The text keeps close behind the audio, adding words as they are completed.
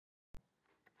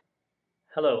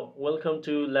Hello, welcome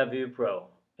to LabVIEW Pro.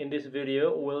 In this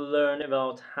video, we'll learn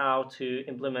about how to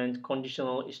implement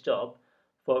conditional stop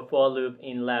for loop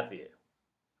in LabVIEW.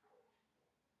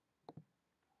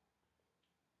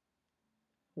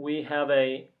 We have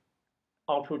a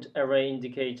output array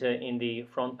indicator in the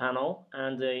front panel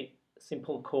and a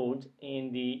simple code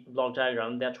in the block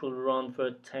diagram that will run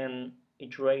for 10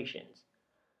 iterations,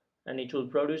 and it will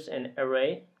produce an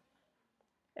array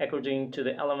according to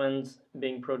the elements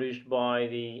being produced by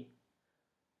the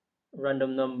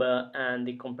random number and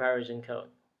the comparison code.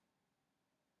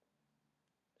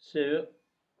 So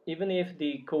even if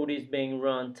the code is being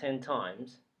run 10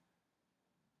 times,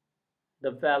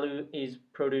 the value is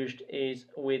produced is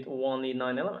with only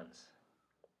 9 elements,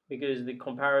 because the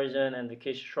comparison and the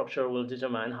case structure will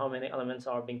determine how many elements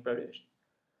are being produced.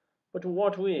 But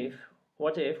what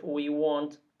if we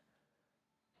want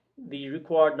the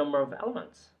required number of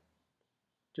elements?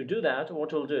 To do that,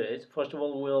 what we'll do is, first of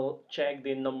all, we'll check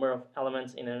the number of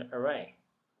elements in an array.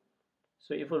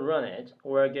 So if we run it,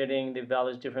 we're getting the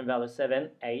values, different values, 7,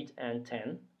 8, and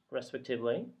 10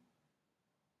 respectively,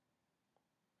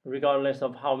 regardless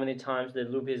of how many times the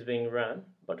loop is being run.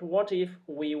 But what if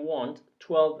we want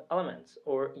 12 elements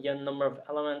or n number of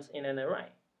elements in an array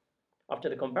after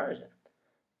the comparison?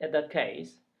 In that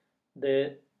case,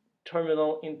 the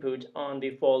terminal input on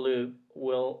the for loop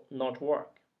will not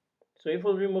work. So if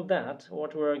we remove that,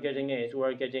 what we're getting is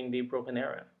we're getting the broken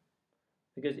arrow,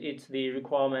 because it's the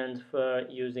requirement for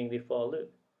using the for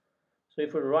loop. So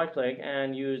if we right click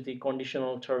and use the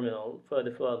conditional terminal for the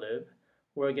for loop,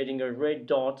 we're getting a red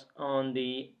dot on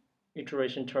the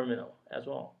iteration terminal as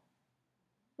well.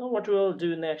 Now what we'll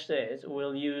do next is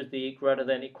we'll use the greater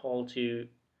than equal to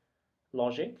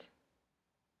logic.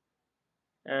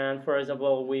 And for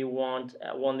example, we want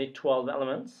only 12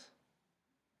 elements.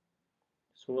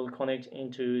 So we'll connect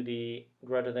into the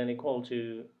greater than equal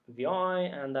to VI,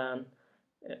 and then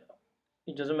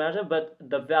it doesn't matter, but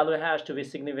the value has to be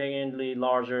significantly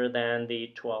larger than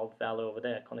the 12 value over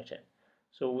there connected.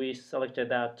 So we selected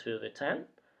that to the 10.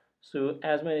 So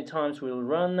as many times we'll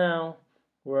run now,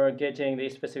 we're getting the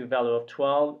specific value of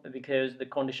 12, because the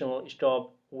conditional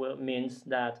stop means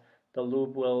that the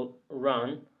loop will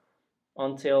run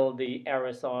until the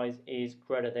array size is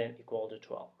greater than equal to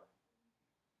 12.